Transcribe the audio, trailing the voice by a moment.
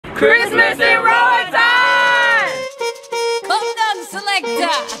Christmas in Roy time! Come down, selector.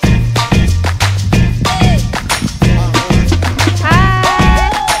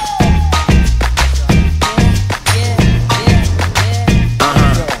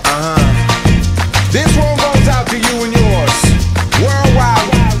 This one goes out to you and yours.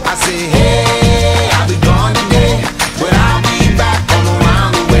 Worldwide, I say, hey, I'll be gone today, but I'll be back from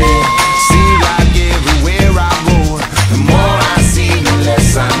around the way. Seems like everywhere I go, the more I see, the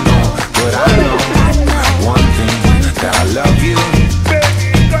less I know. But I know one thing, that I love you.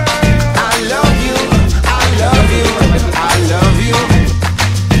 I love you, I love you, I love you.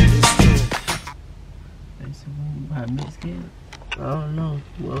 I don't know.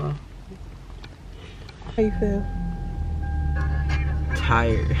 Well, How you feel?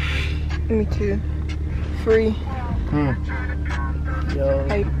 tired. Me too. Free. Yo,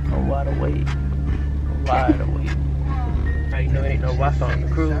 a lot of weight. A lot of weight. Now you know ain't no Wi-Fi on the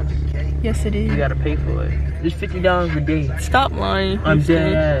cruise. Yes, it is. You gotta pay for it. It's $50 a day. Stop lying. I'm Houston.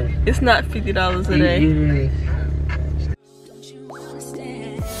 dead ass. It's not $50 a day. It is.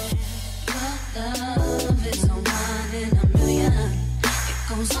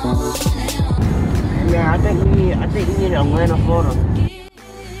 Yeah, I think we need Atlanta, Florida.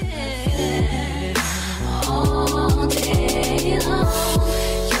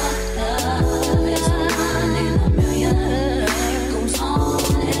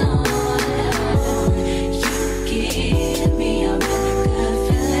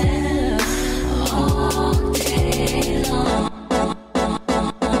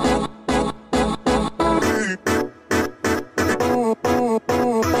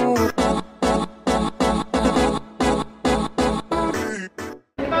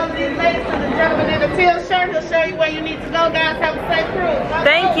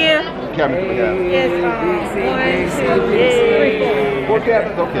 Thank you.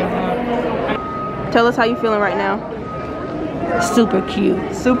 Tell us how you feeling right now. Super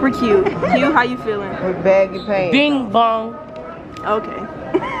cute. Super cute. Q, how you feeling? With baggy pants. Bing bong. Okay.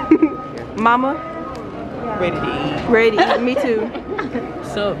 Mama? Ready to eat. Ready to eat. Me too.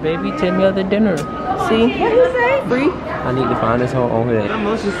 What's up, baby? Take me out to dinner. See? What you say? Free? I need to find this whole on here. I'm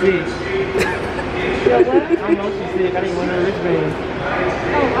motion sick. I'm motion sick. I didn't want no wristband.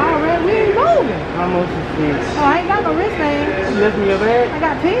 Oh, already? We ain't moving. I'm motion sick. Oh, I ain't got no wristband. You left me your bag? I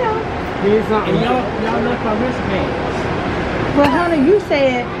got pills. Here's something. Y'all left my wristband. But honey, you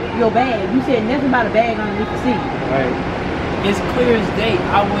said your bag. You said nothing about a bag underneath the seat. Right. It's clear as day.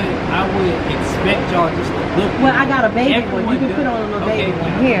 I would expect y'all just to look. Well, I got a baby one. You can put on a little baby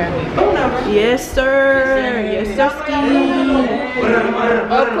one. Here. Yes, sir. Yes, sir.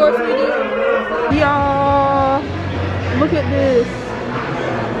 Of course we do. Y'all, look at this.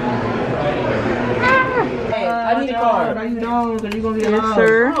 I need a card. How you doing? Cause you gonna be Yes,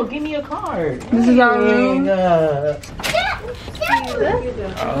 sir. Oh, give me a card. This is our room.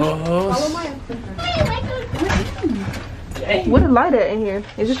 What a light at in here?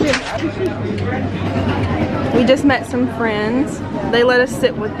 Is this it? We just met some friends. They let us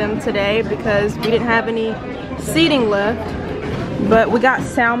sit with them today because we didn't have any seating left. But we got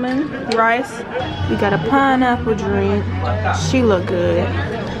salmon, rice. We got a pineapple drink. She looked good.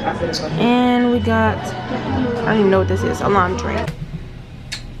 And we got, I don't even know what this is, a lime drink.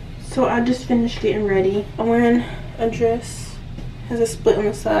 So I just finished getting ready. I'm wearing a dress. Has a split on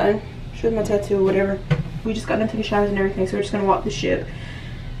the side. Shows my tattoo or whatever. We just got done taking showers and everything, so we're just gonna walk the ship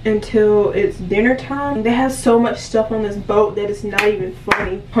until it's dinner time. They have so much stuff on this boat that it's not even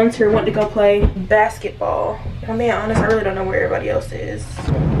funny. Hunter went to go play basketball. If I'm being honest, I really don't know where everybody else is.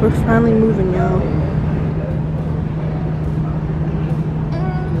 We're finally moving, y'all.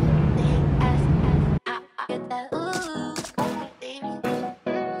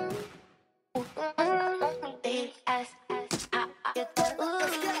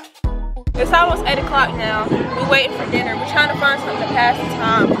 It's almost 8 o'clock now. We're waiting for dinner. We're trying to find something to pass the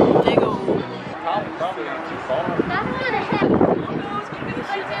time. Big old.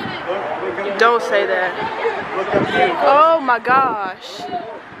 Don't say that. Oh my gosh. What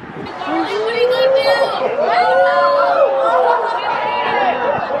are you gonna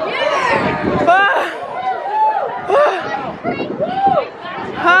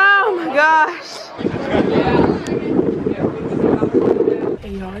Oh my gosh.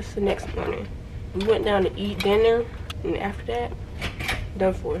 Hey y'all, it's the next morning. We went down to eat dinner, and after that,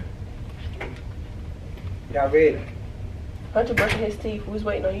 done for. Y'all ready? Hunter brushing his teeth. We was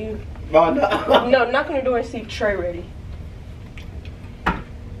waiting on you. Oh, no. No, knock on the door and see if Trey ready.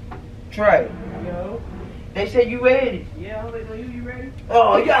 Trey. Yo. They said you ready. Yeah, I'm waiting on you. You ready?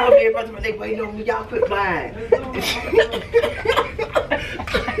 Oh, y'all there, brother, but they waiting on me. Y'all quit lying.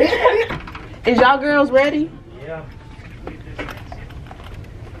 Is y'all girls ready? Yeah.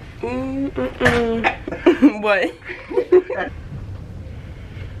 What?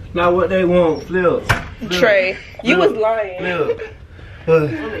 Now what they want? Flip. Trey, you was lying.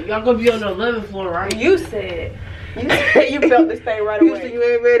 Flip. Y'all gonna be on the 11th floor, right? You said you felt this thing right You away. said you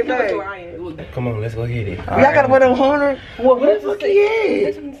ain't ready, You was man. lying. Come on, let's go hit it. Y'all gotta wear them 100. What the fuck he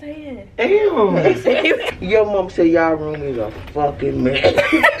That's is? what I'm saying. Damn. Your mom said y'all room is a fucking mess.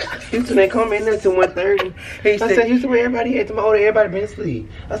 Houston ain't come in there till 1:30. I said, Houston, where everybody at? Tomorrow, everybody been asleep.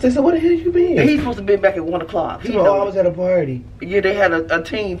 I said, so where the hell you been? He's supposed to be back at 1 o'clock. He know I was at a party. Yeah, they had a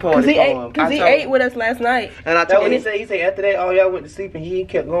team party. Cause he for ate. him. Cause he ate with us last night. And I That's told what him, he said. He said after that, all y'all went to sleep and he ain't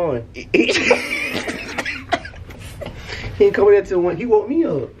kept going. He ain't coming there till 1. He woke me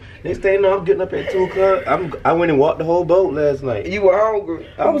up. Next thing you know, I'm getting up at 2 o'clock. I went and walked the whole boat last night. you were hungry.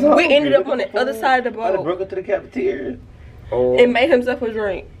 I was hungry. We ended up on the other side of the I boat broke into the cafeteria. and made himself a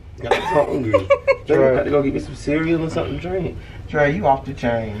drink. I was hungry. Dre had to go get me some cereal or something to drink. Dre, you off the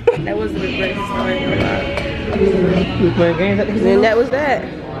chain. That was the greatest story. We playing games at the casino? And that was that.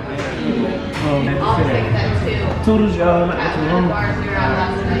 Toodles, y'all. Not too long.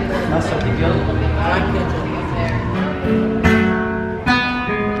 That's something together.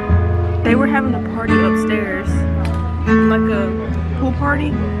 They were having a party upstairs, like a pool party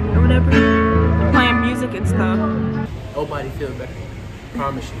or whatever, playing music and stuff. Nobody feel better.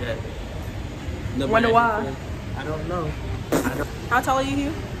 Promise you that. Nobody Wonder why? I don't know. How tall are you,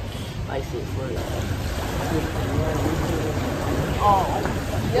 Hugh? Like 6 foot.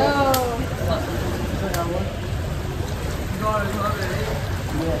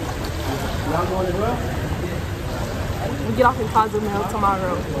 Y'all going as well? We get off in Cozumel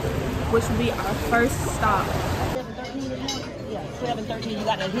tomorrow, which will be our first stop. Yeah, 12 and 13, you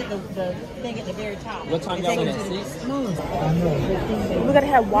gotta hit the thing at the very top. What time y'all in at 6? We gotta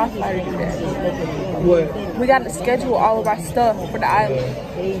have Wi-Fi to do that. What? We gotta schedule all of our stuff for the island.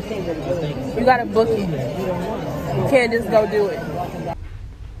 You gotta book it. You can't just go do it.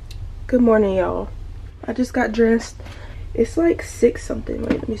 Good morning, y'all. I just got dressed. It's like 6 something.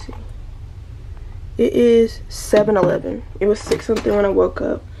 Wait, let me see. It is 7:11. It was 6 something when I woke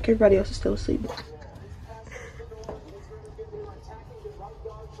up. Everybody else is still asleep.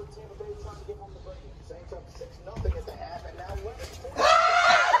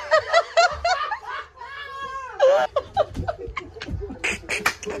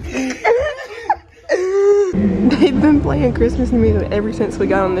 They've been playing Christmas music ever since we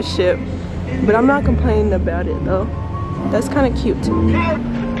got on the ship, but I'm not complaining about it though. That's kind of cute to me.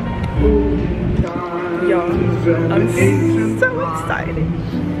 Y'all, I'm so excited.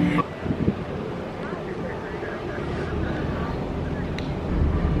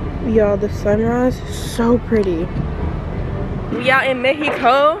 Y'all, the sunrise is so pretty. We out in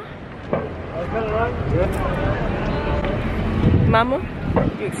Mexico. Mama,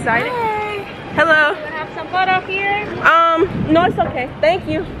 you excited? Hey. Hello. Wanna have some photo here? No, it's okay. Thank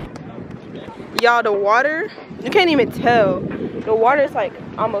you. Y'all, the water, you can't even tell. The water is like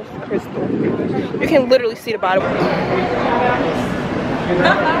almost crystal. You can literally see the bottom.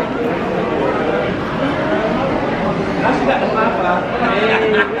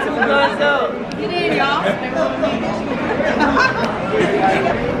 Get in, y'all.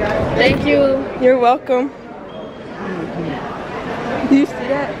 Thank you. You're welcome. Do you see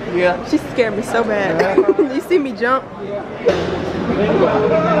that? Yeah. She scared me so bad. You see me jump?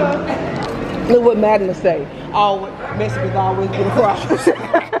 Look what Magna say. Always, Mexicans always get across.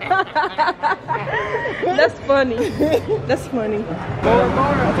 That's funny. That's funny.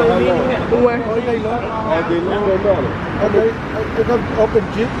 Where?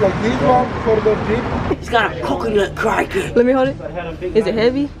 It's got a coconut crack in it. Let me hold it. Is it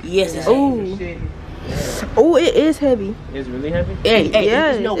heavy? Yes, it's Ooh. Oh, it is heavy. It's really heavy? Hey,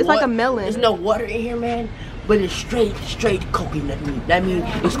 Yeah, there's no it's like a water- melon. There's no water in here, man. But it's straight coconut meat. That means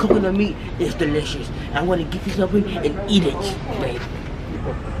it's coconut meat. It's delicious. I want to get this up and eat it, man.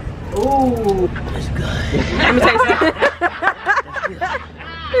 Ooh, that's good. Let me taste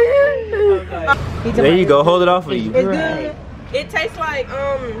it. There you go. Hold it off for you. It's good. It tastes like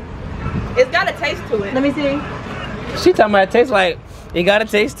it's got a taste to it. Let me see. She talking about it tastes like it got a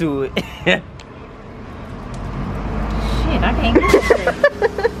taste to it. Shit, I can't get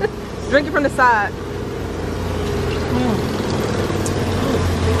this. Drink it from the side.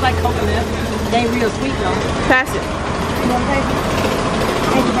 It's like coconut. It ain't real sweet though. Pass it. You want to taste it?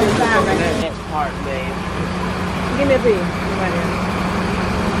 Take it from the side right there. That's hard, babe. Give me a piece.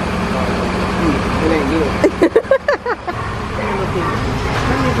 It ain't good.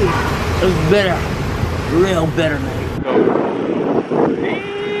 It's better. Real better, man.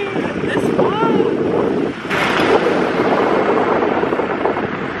 This one.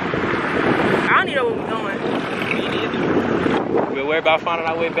 I don't even know where we're going. We'll worry about finding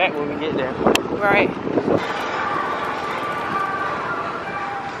our way back when we get there. Right.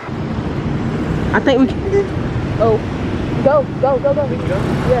 I think we can. Oh. Go.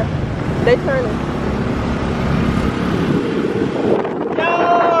 Yeah. They turning. No!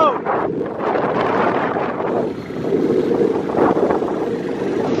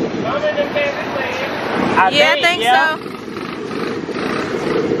 I think so.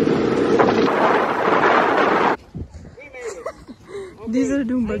 These are the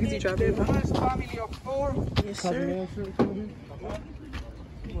doom buggies you dropped in. Family of 4. Yes, sir.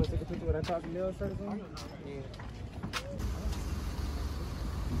 You want to take a picture with that Cozumel shirt on? Yeah.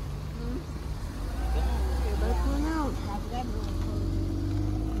 Everybody pulling out.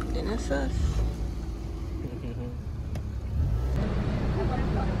 Then that's us.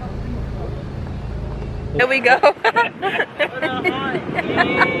 Here we go.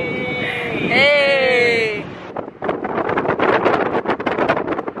 Hey.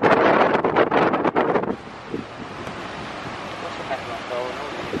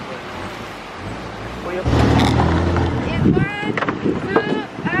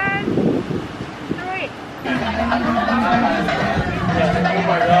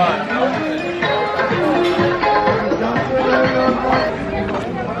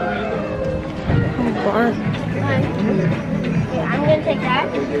 I'm gonna take that.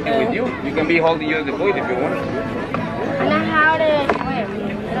 With you. You can be holding you the boat if you want. I know how to swim.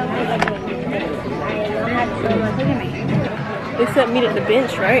 I know how to swim. They said meet at the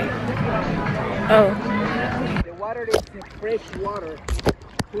bench, right? Oh. The water is fresh water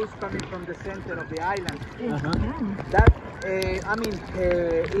who's coming from the center of the island. That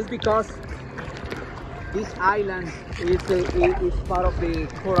it's because this island is part of the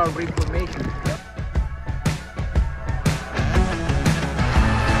coral reef formation.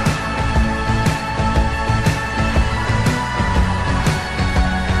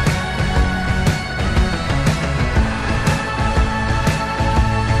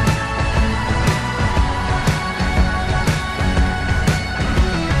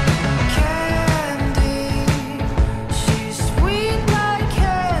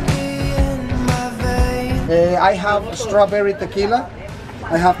 I have strawberry tequila.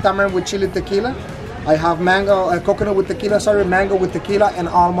 I have tamarind with chili tequila. I have mango, coconut with tequila, mango with tequila, and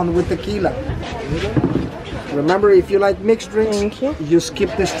almond with tequila. Remember, if you like mixed drinks, you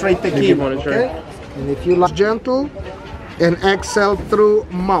skip the straight tequila, okay? And if you like gentle and exhale through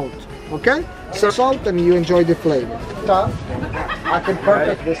mouth, okay? So salt and you enjoy the flavor. I can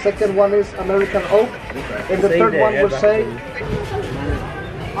perfect. The second one is American oak, and the third one will say.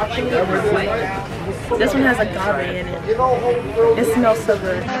 This one has agave in it. It smells so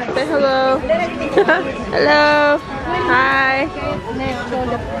good. Say hello. Hello. Hi.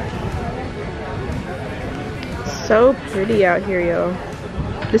 So pretty out here, yo.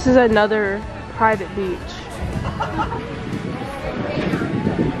 This is another private beach.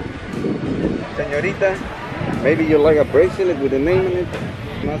 Señorita, maybe you like a bracelet with a name in it?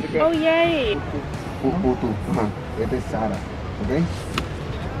 Oh, yay. It is Sarah, okay?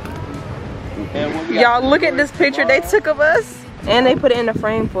 Y'all look at this picture they took of us, and they put it in a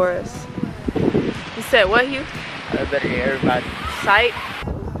frame for us. You said what, Hugh? I better hear everybody. Sight.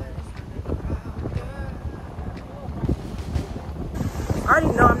 I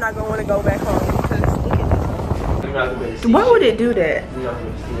already know I'm not gonna want to go back home because why would it do that?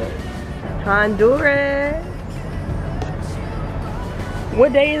 Honduras.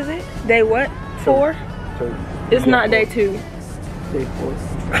 What day is it? Day what? 4? It's not day 2. Day 4.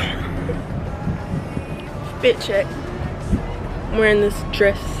 Fit check. I'm wearing this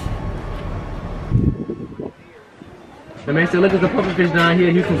dress. The man said, look at the puppet fish down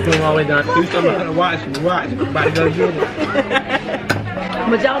here. You can swim all the way down. You something watch. About to go get it.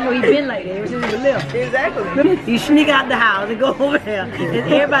 But y'all know he been like that ever since he left. Exactly. He sneak out the house and go over there.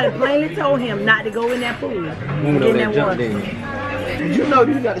 And everybody plainly told him not to go in that pool. Get in that water. You know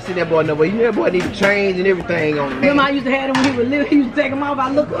you got to see that boy no way. You know that boy need to change and everything on him. Remember I used to have him when he was little, he used to take him off,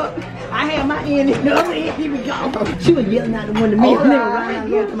 I look up, I had my end in the other end, he was gone. She was yelling out the window, me and Lil Ryan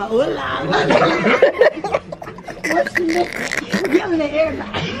going to my hola. What's the name? Yelling at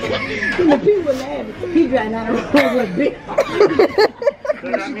everybody. And the people were laughing. He driving out the road with a big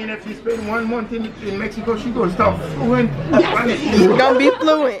I mean, if you spend 1 month in Mexico, she gonna start fluent. Gonna be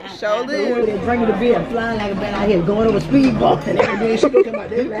fluent. Show this. They're drinking the beer and flying like a bat out here, going over speedboat and everything. She goes to my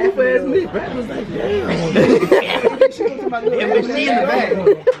day laughing. I was like, damn. She goes to my little in the bag.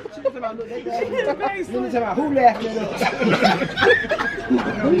 She goes to my little bag. Who laughing at us?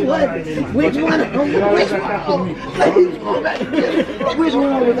 Who was it? Which one? Which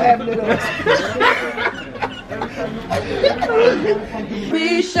one was laughing at us?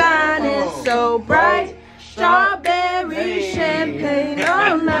 Be shining so bright, strawberry champagne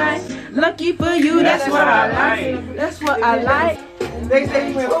all night. Lucky for you, that's what I like. That's what I like. They say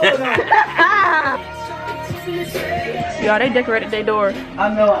you went over there. Y'all, they decorated their door. I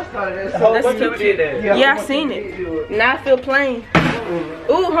know, I started that. So That's what you cute. did there? Yeah, I seen it. Now I feel plain.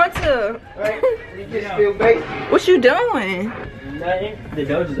 Ooh, Hunter. Right? You just feel baked. What you doing? Nothing. The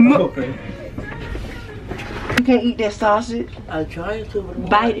door just open. You can't eat that sausage. I'm trying to.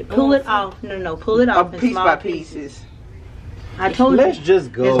 Bite it. Pull it off. No. Pull it off in Piece small by pieces. pieces. I told Let's you.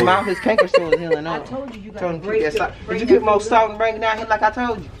 just go. His mouth, his canker sore is healing up. I told you. You got Told to him to break keep that salt. it. Did you get more salt and bring it down here like I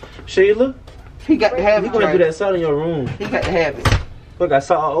told you? Sheila, He got to have you it. gonna Trey. do that salt in your room. He got to have it. Look, I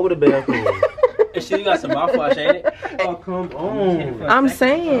saw all over the bathroom. And she got some mouthwash, ain't it? Oh, come on. I'm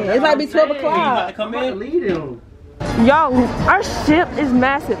saying. It might be 12 You about to o'clock. come in? Lead him. Y'all, our ship is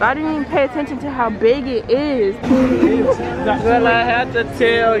massive. I didn't even pay attention to how big it is. Well, I have to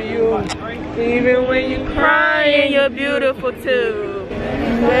tell you, even when you're crying, you're beautiful too.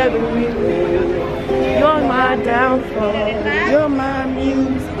 You're my downfall. You're my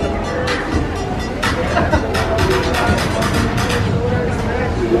muse.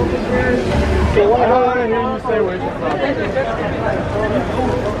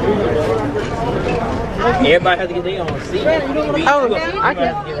 Everybody has to get their own seat. Oh, I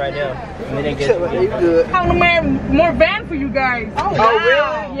can get right now. And then they get You good. I found more van for you guys. Oh,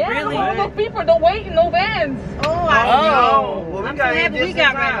 really? Yeah, Really? all those people don't wait in no vans. Oh, well, we got in just in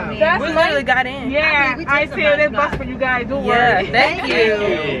time. That's we nice. literally got in. Yeah, I saved that bus for you guys. Don't worry. Thank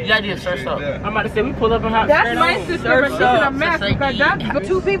you. You gotta do a search up. I'm about to say, we pull up and hop That's straight my on. sister, but she's in a mess because that's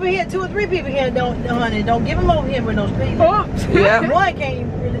 2 people here, 2 or 3 people here. Honey, don't give them over here with no speed. oh, Yeah. One can't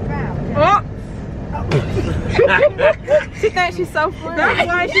really drive. oh. She thinks she's so funny. That's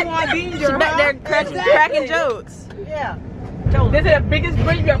why she wants She danger. back there cracking jokes. Yeah. This is the biggest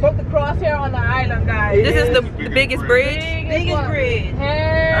bridge we are about to cross here on the island, guys. This is the biggest bridge. Biggest bridge.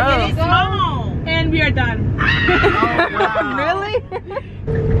 And It's long. and we are done. Really?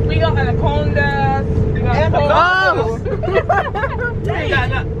 We got anacondas. We got Oh!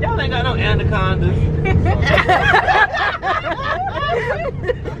 Y'all ain't got no anacondas.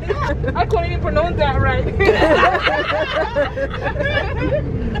 I couldn't even pronounce that right.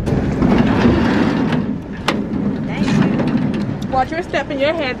 Watch your step in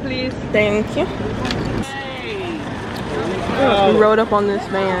your head, please. Thank you. We rode up on this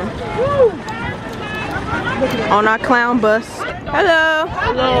van. On our clown bus. Hello.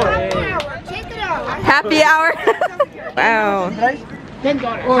 Hello. Happy hour. Wow.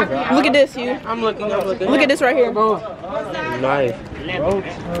 Look at this, you. I'm looking. Look at this right here. Nice.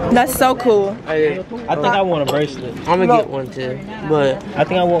 That's so cool. I think I want a bracelet. I'm gonna get one too. But I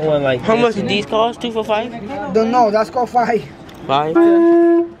think I want one like how this. much did these cost? 2 for 5? Don't know. That's called 5. 5?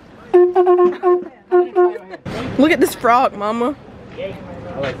 Look at this frog, mama.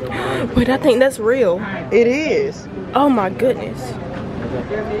 Wait, I think that's real. It is. Oh my goodness.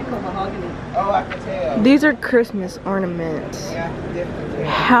 Oh, I can tell. These are Christmas ornaments.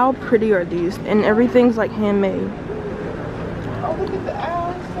 How pretty are these? And everything's like handmade. Oh, look at the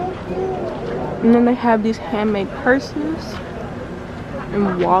eyes. So cute. And then they have these handmade purses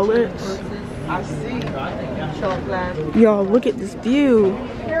and wallets. I see. Y'all, look at this view.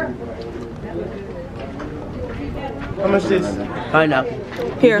 How much this? Pineapple.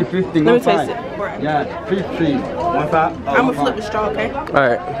 Here, let me taste it. Yeah, 3. 1 5. I'm gonna flip the straw, okay?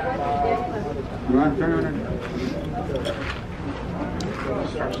 Alright.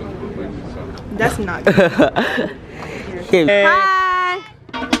 That's not good. Hi!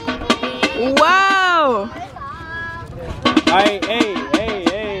 Whoa! Hey.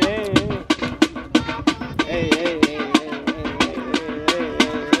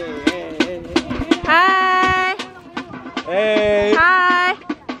 Hi! Hey. Hi!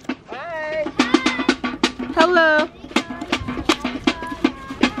 Hello.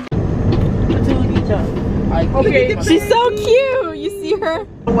 Okay, She's so cute. You see her?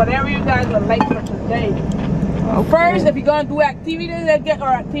 whatever you guys would like for today. First, if you're gonna do activities, let's get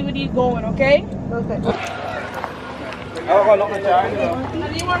our activities going, okay?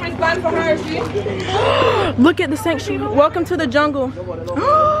 Anyone respond for her, is she? Look at the sanctuary. Welcome to the jungle.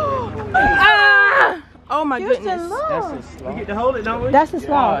 Ah! Oh my goodness. We get to hold it, don't we? That's a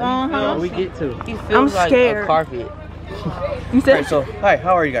slide. We get to. I'm scared. Carpet. You said? Alright, so hi,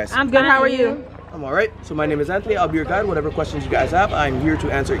 how are you guys? I'm good. How are you? I'm alright. So my name is Anthony. I'll be your guide. Whatever questions you guys have, I'm here to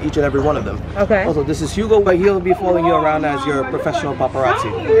answer each and every one of them. Okay. Also, this is Hugo, but he'll be following you around as your professional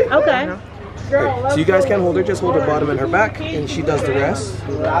paparazzi. Okay. Great. So you guys can hold her, just hold her bottom and her back, and she does the rest.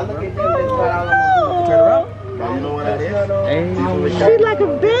 Turn around. You know what that is? She's like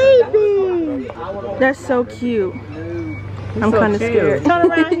a baby. That's so cute. I'm kind of scared. Turn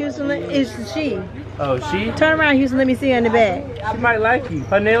around, Houston. It's she. Oh, she? Turn around, Houston. Let me see her in the back. She might like you.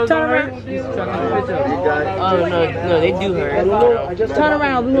 Her nails Turn on her? around. Oh no, they do her. Turn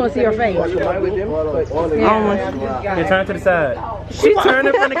around. We want to see her face. Yeah, turn to the side. She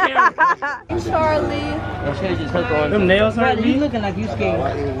turning from the camera. Charlie. I should just hook on. Them nails hurt Brother, you me? looking like you scared.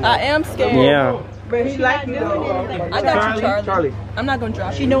 I am scared. Yeah. But she like you. I got you, Charlie. I'm not gonna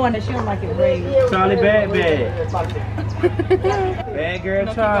drop She you. knowing that she don't like it brave. Charlie, bad. Bad girl,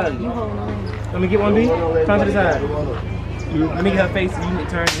 Charlie. Let me get one, B. Turn to the side. Let me get her face so you can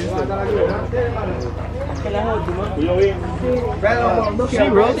turn this way. She She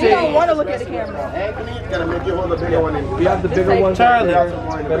rotates. don't want to look at the camera. Gotta make you hold the bigger one. We have the bigger one. Charlie.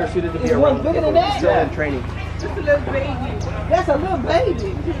 Better suited to be around. Bigger than that. Still in training. That's a little baby. That's a little baby.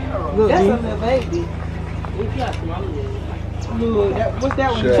 That's a little baby. Look, what's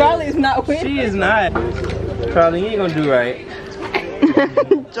that one? Charlie's not with. She is not. Charlie, you ain't gonna do right.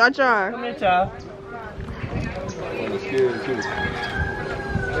 Char. Come here, child.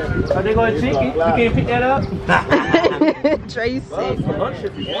 Are they going cheeky? You can't pick that up? Tracy.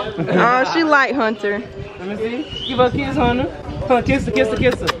 Oh, she like Hunter. Let me see. Give her a kiss, Hunter. Come on, kiss her. Kiss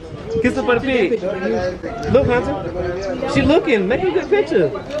her for the pig. Look, Hunter. She looking. Make a good picture.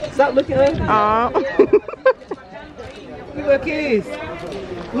 Stop looking ugly. Aw. Give her a kiss.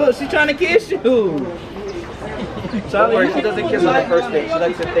 Look, she's trying to kiss you. Charlie, She doesn't kiss on the first date. She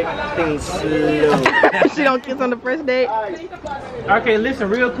likes to take things slow. She don't kiss on the first date. Okay, listen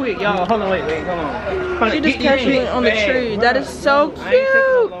real quick, y'all. Hold on, wait, come on. She just casually on the tree. That is so I ain't taking a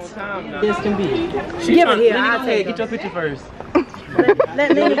cute. long time now. This can be. Give it here. I'll I'll take Get your picture first. Let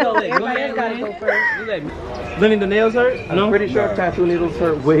Lenny go. Go Everybody ahead, else gotta go first. Lenny, the nails hurt? I'm pretty sure tattoo needles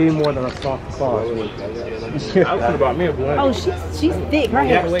hurt way more than a soft massage. I was thinking about me a blunt. Oh, she's thick. Her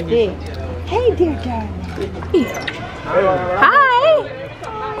hair is thick. Hey, dear darling. Hi.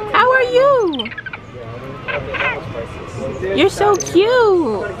 How are you? You're so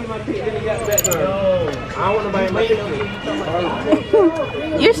cute.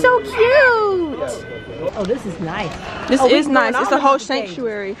 You're so cute. Oh, this is nice. This Oh, we is can go nice. in It's all a whole of them today.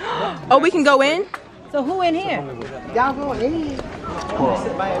 sanctuary. Oh, we can go in? So who in here? Y'all going in?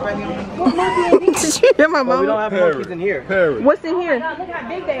 You're my But we don't mama. have monkeys in here. What's in here? Look how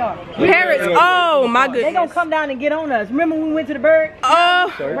big they are. Parrots. Oh my They gonna goodness. come down and get on us. Remember when we went to the bird? Oh,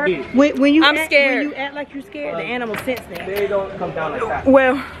 When you I'm act, scared. When you act like you're scared, the animal sense that. They don't come down like that.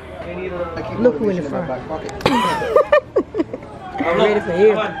 well. Look who in the front. I'm ready for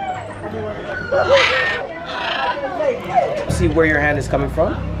him. See where your hand is coming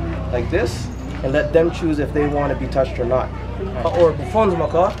from, like this, and let them choose if they want to be touched or not. Or Bufon's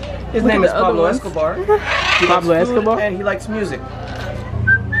Maca. His name is the other Pablo ones. Escobar. He Pablo likes food Escobar? and he likes music.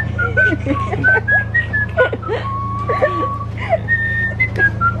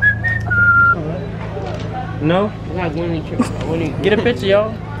 No? Get a picture,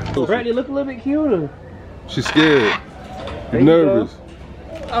 y'all. Bradley, look a little bit cuter. She's scared. There You're you nervous.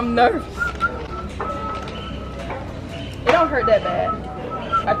 I'm nervous. It don't hurt that bad.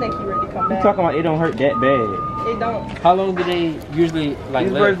 I think you ready to come You back. talking about it don't hurt that bad. It don't. How long do they usually like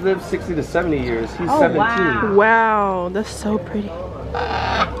These live? birds live 60 to 70 years. He's Oh, 17. wow. Wow, that's so pretty.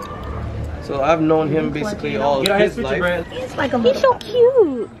 So I've known him basically all Get of out his his picture, life. Brad. It's like a He's so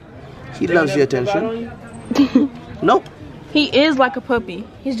cute. He loves the attention. Nope. He is like a puppy.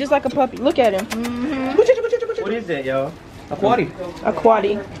 He's just like a puppy. Look at him. What is that, y'all? Aquati.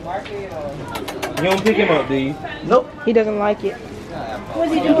 Aquati. You don't pick him up, do you? Nope. He doesn't like it.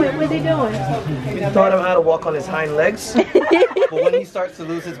 What's he doing? What's he doing? We taught him how to walk on his hind legs. But when he starts to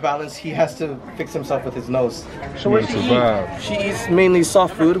lose his balance, he has to fix himself with his nose. So what does she eat? She eats mainly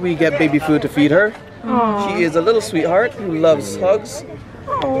soft food. We get baby food to feed her. She is a little sweetheart who loves hugs,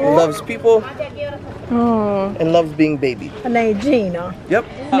 loves people, and loves being baby. Her name Gina. Yep.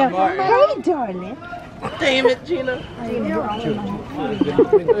 Now, hey, darling. Damn it, Gina.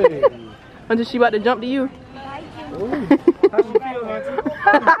 Until she about to jump to you. How you feel, Hunter?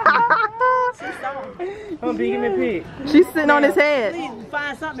 Come B, give me a pig. She's sitting on his head. Please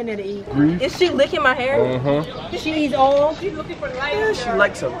find something in there to eat. Is she licking my hair? She eats all. Yeah, she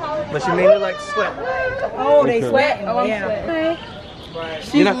likes them, but she mainly likes sweat. Oh, they sweat. Oh, I'm Yeah. sweating.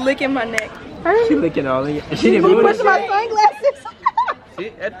 She's licking my neck. She licking all in. She She didn't move pushing my sunglasses.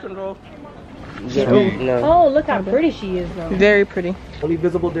 See, head control. No. Oh, look how pretty she is, though. Very pretty. Only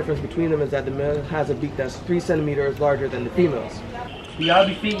visible difference between them is that the male has a beak that's 3 centimeters larger than the females. Do y'all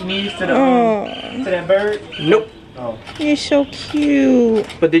be feeding these to the to that bird? Nope. Oh. You're so cute.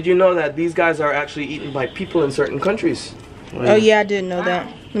 But did you know that these guys are actually eaten by people in certain countries? Oh yeah, I didn't know that.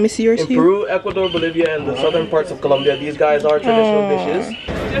 Let me see yours In too. Peru, Ecuador, Bolivia, and the southern parts of Colombia, these guys are traditional dishes.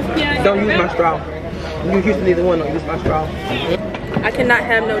 Don't use my straw. You use neither one, don't use my straw. I cannot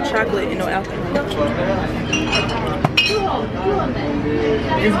have no chocolate and no alcohol.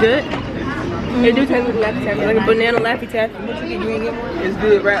 It's good. It do taste like Laffy Taffy, like a banana Laffy Taffy. It's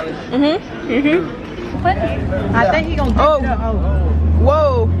good, Rattling. I think he gonna Oh. it up. Oh.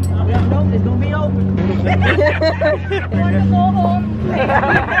 Whoa. Nope, it's gonna be open.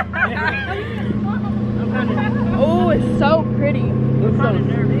 Oh, it's so pretty.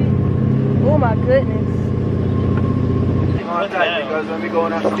 Oh my goodness. Because when we go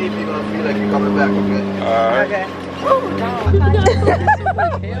on that steep, you're gonna feel like you're coming back, okay? Okay.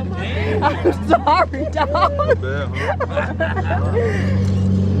 I'm sorry, dog.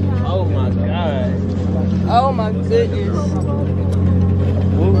 Oh my god. Oh my goodness.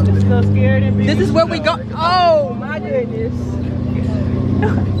 Just so scared and This is where we go. Oh my goodness.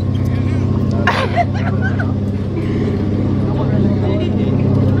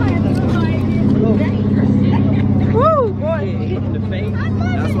 Woo, boy.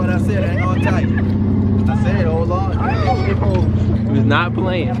 That's what I said, ain't no tight. I said, hold on. He was not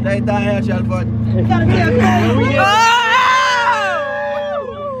playing. Stay down here, Shelford.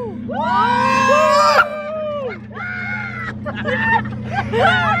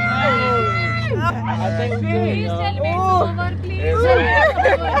 I think we good. Please tell me it's over, please.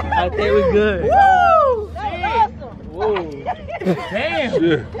 I think we good. Woo! Whoa.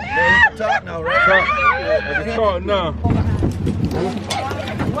 Damn. Talk now, right? Talk now.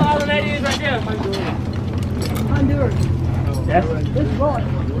 What island that is right there? Honduras. That's It's going.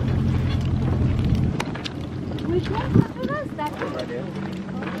 Which one? Honduras? That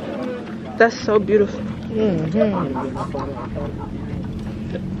one? That's so beautiful.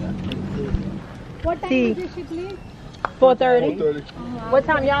 What time is the ship leave? 4:30. What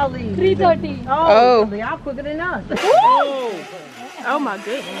time y'all leave? 3:30. Oh, y'all quicker than us. Oh my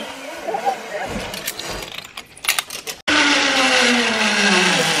goodness.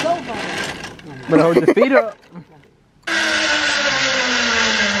 But hold your feet up.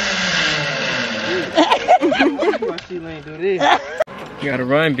 Why she ain't do this? You gotta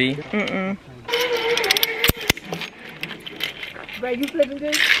run, B. Ray, you flipping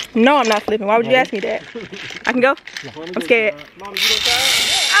good? No, I'm not flipping. Why would you ask me that? I can go? I'm scared. Mom, you don't try?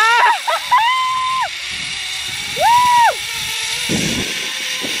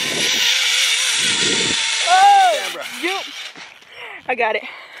 I got it.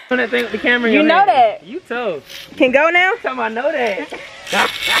 On that thing with the camera in You your know hand. that. You told. Can go now? Tell me I know that.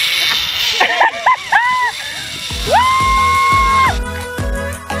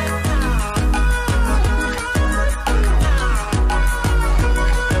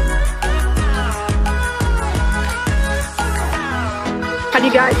 How do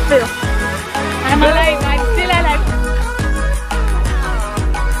you guys feel? I'm alive. I'm still alive.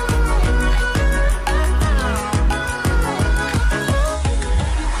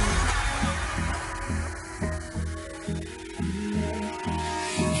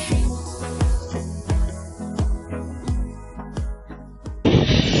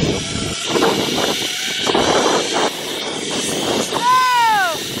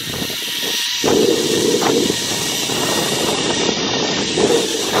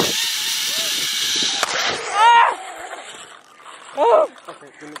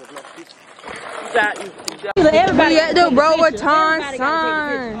 We at the Roatan, son.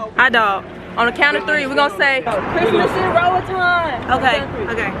 Hi, dog. On the count of 3, we're gonna say Christmas in Roatan. Okay,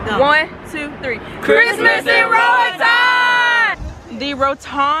 go. 1, 2, 3. Christmas in Roatan! The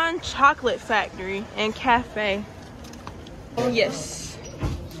Roatan Chocolate Factory and Cafe. Oh, yes.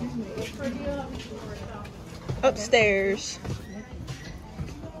 Upstairs.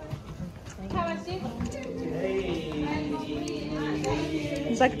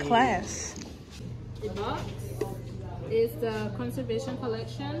 It's like a class. The box is the conservation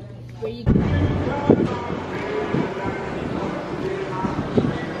collection where you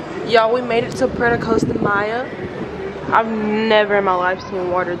Y'all, we made it to Puerto Costa Maya. I've never in my life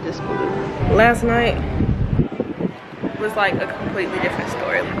seen water this blue. Last night was like a completely different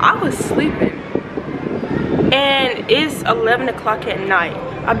story. I was sleeping and it's 11 o'clock at night.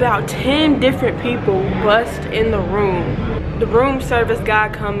 About 10 different people bust in the room. The room service guy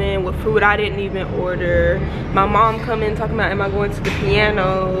come in with food I didn't even order. My mom come in talking about, am I going to the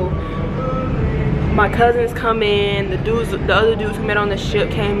piano? My cousins come in, the other dudes who met on the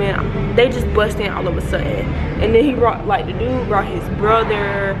ship came in. They just bust in all of a sudden. And then he brought, like, the dude brought his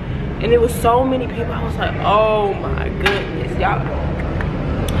brother, and it was so many people. I was like, oh my goodness, y'all.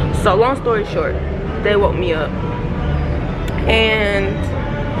 So long story short, they woke me up. And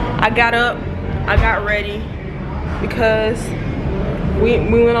I got up, I got ready, because we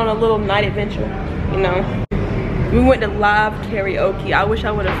went on a little night adventure, you know. We went to live karaoke. I wish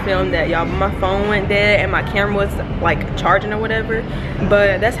I would have filmed that, y'all, but my phone went dead and my camera was like charging or whatever.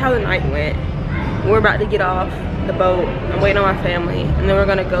 But that's how the night went. We're about to get off the boat. I'm waiting on my family, and then we're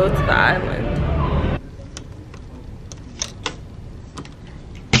gonna go to the island.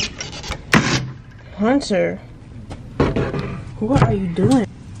 Hunter, what are you doing?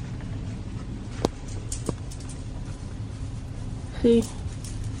 See?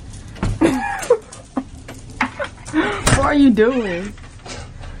 What are you doing?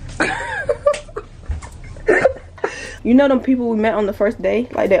 You know them people we met on the first day?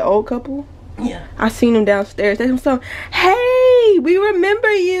 Like that old couple? Yeah. I seen them downstairs. They was so, hey, we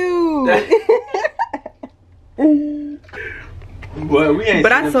remember you. Well, we ain't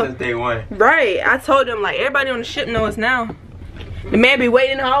seen them since day one. Right. I told them, like, everybody on the ship knows now. The man be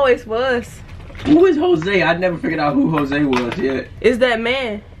waiting always for us. Who is Jose? I never figured out who Jose was yet. It's that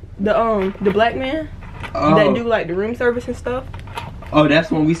man. The black man. Oh. That do like the room service and stuff. Oh, that's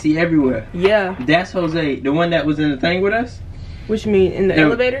one we see everywhere. Yeah. That's Jose. The one that was in the thing with us? What you mean, in the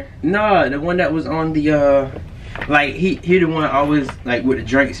elevator? No, the one that was on the like he the one always like with the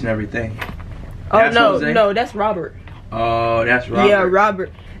drinks and everything. Oh, that's no, Jose? no, that's Robert. Oh, that's Robert. Yeah,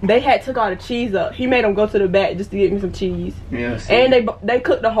 Robert. They had took all the cheese up. He made them go to the back just to get me some cheese. Yeah. See. And they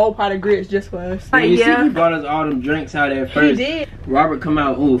cooked the whole pot of grits just for us. Well, you see, he brought us all them drinks out there first. He did. Robert come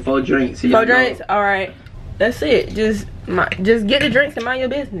out, ooh, 4 drinks. 4 drinks. All right. That's it. Just get the drinks and mind your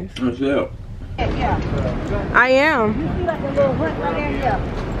business. That's it. I am.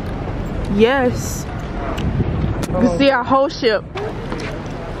 Yes. You can see our whole ship.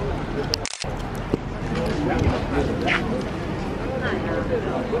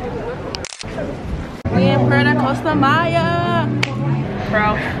 We in Puerto Costa Maya.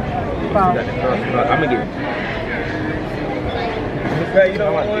 Bro. I'm gonna get it. You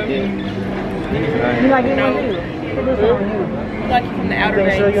don't want one? You like it on you? You like it from the outer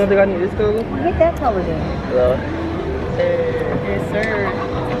banks. Sure you don't think I need this color? Get that color then. Hello. Yes, sir.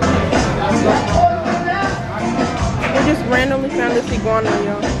 We just randomly found this iguana,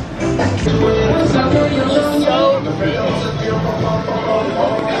 y'all.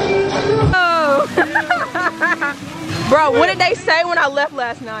 Oh. Bro, what did they say when I left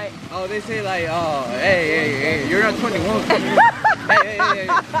last night? Oh, they say like, oh, hey, you're not 21.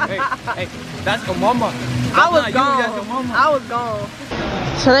 hey, that's a mama. I was gone.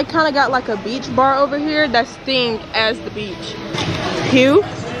 So they kind of got like a beach bar over here that's themed as the beach. Hugh,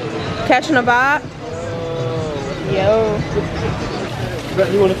 catching a vibe? Yo.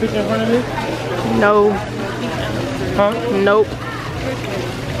 You want a picture in front of me? No. Huh? Nope.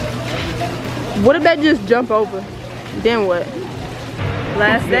 What if they just jump over? Then what?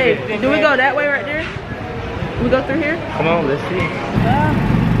 Last day. Do we go that way right there? We go through here? Come on, let's see.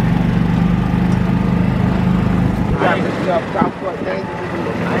 I ain't gonna let y'all fucking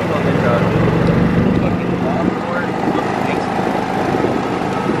longboard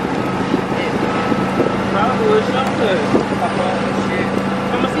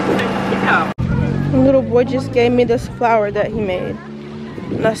The little boy just gave me this flower that he made.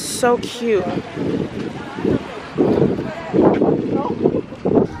 And that's so cute.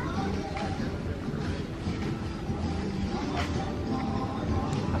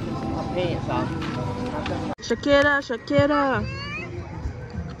 Shakira, Shakira.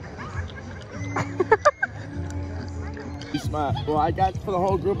 Smart. Well, I got for the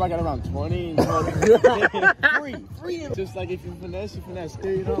whole group. I got around 20. Free. Just like if you finesse, you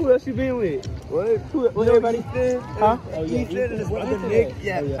know. Who else you been with? What everybody Ethan? Huh? Oh, yeah. Ethan and his brother Nick.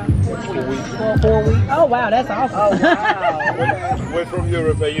 Yeah. 4 weeks. Oh wow, that's awesome. Oh wow. We're from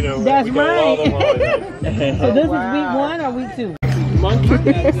Europe, you know. That's right. So this is week 1 or week 2? Monkey.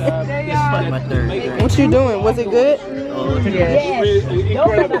 This is my third. What you doing? Was it good? Oh, yes.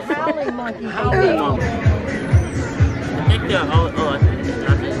 Those are the howling monkeys.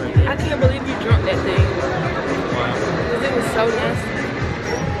 I can't believe you drunk that thing. It was so nasty.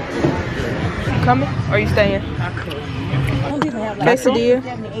 You coming or are you staying? Quesadilla.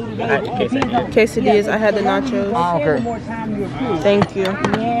 Quesadillas. I had the nachos. Oh, okay. Thank you.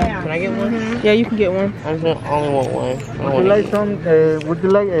 Can I get one? Yeah, you can get one. I only want one. Would you like some? Would you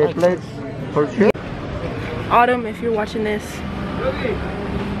like a plate for sure? Autumn, if you're watching this,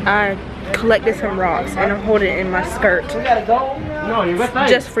 I collected some rocks and I'm holding it in my skirt. We gotta go. No, you're right.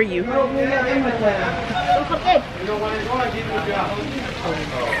 Just for you.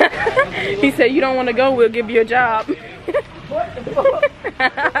 He said, you don't want to go, we'll give you a job. What the fuck?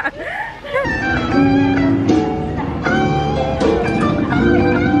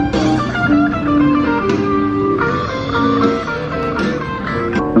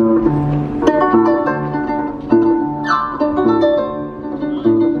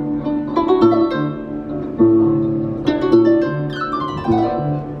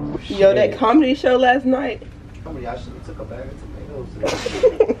 Yo, that comedy show last night. I should have took a bag of tomatoes.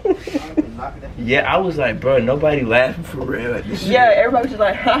 Yeah, I was like, bro, nobody laughing for real at this shit. Yeah, everybody was just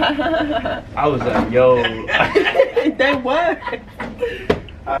like, I was like, yo. They were.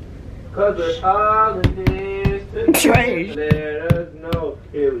 Cause the holidays Trash. let us know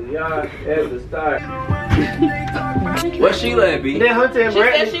here we are at the start. What Sheila at, B? Then Hunter and She said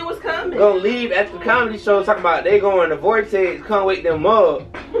Brandon she was coming. gonna leave after the comedy show talking about they going to Vortex, come wake them up.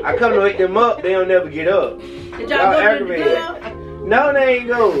 I come to wake them up, they don't never get up. Did Y'all aggravated. No, they ain't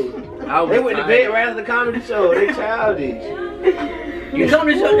go. They went to bed right after the comedy show. They childish. You told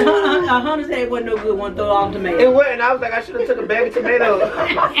me Hunter said it wasn't no good one, throw all tomatoes. It wasn't. I was like, I should have took a bag of tomatoes.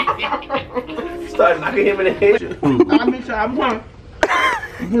 Started knocking him in the head. I mean, I'm fine.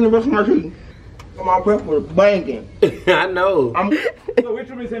 I'm gonna brush my teeth. I'm on prep for banking. I know. So which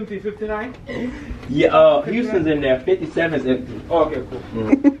room is empty? 59? Yeah, Houston's in there. 57's empty. Oh, okay, cool.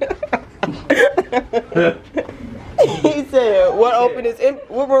 He said, what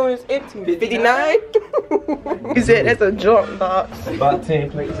room is empty? 59? He said, that's a junk box. About 10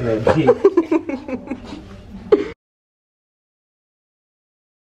 plates in that bitch.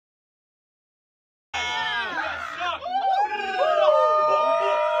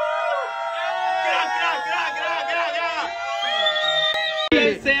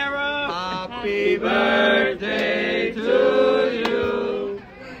 Happy birthday to you.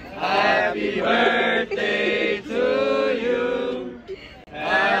 Happy birthday to you.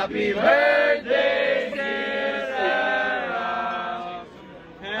 Happy birthday.